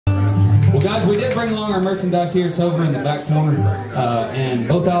Guys, we did bring along our merchandise here. It's over in the back corner. And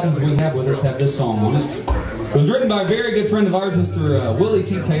both albums we have with us have this song on it. It was written by a very good friend of ours, Mr. Willie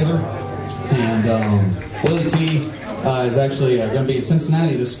T. Taylor. And Willie T. is actually going to be in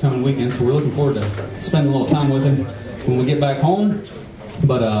Cincinnati this coming weekend, so we're looking forward to spending a little time with him when we get back home.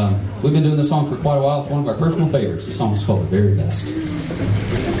 But we've been doing this song for quite a while. It's one of our personal favorites. The song is called The Very Best.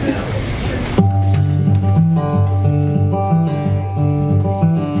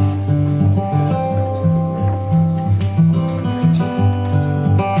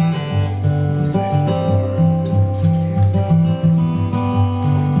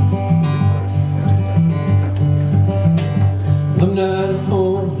 I'm not at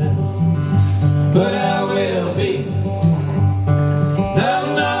home now, but I will be. Now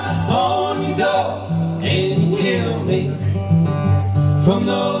knock on your door and you heal me from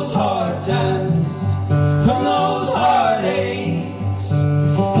those hard times, from those heartaches,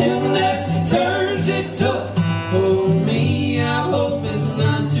 and the nasty turns it took for me. I hope it's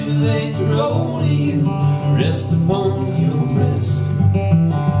not too late to roll you, rest upon your breast.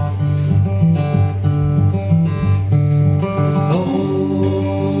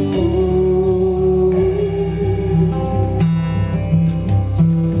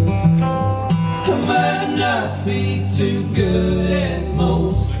 Be too good at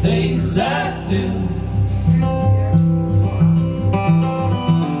most things I do.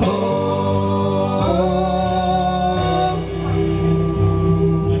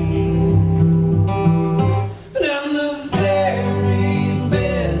 But I'm the very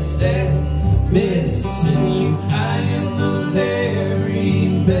best at missing you. I am the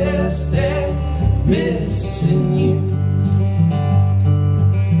very best.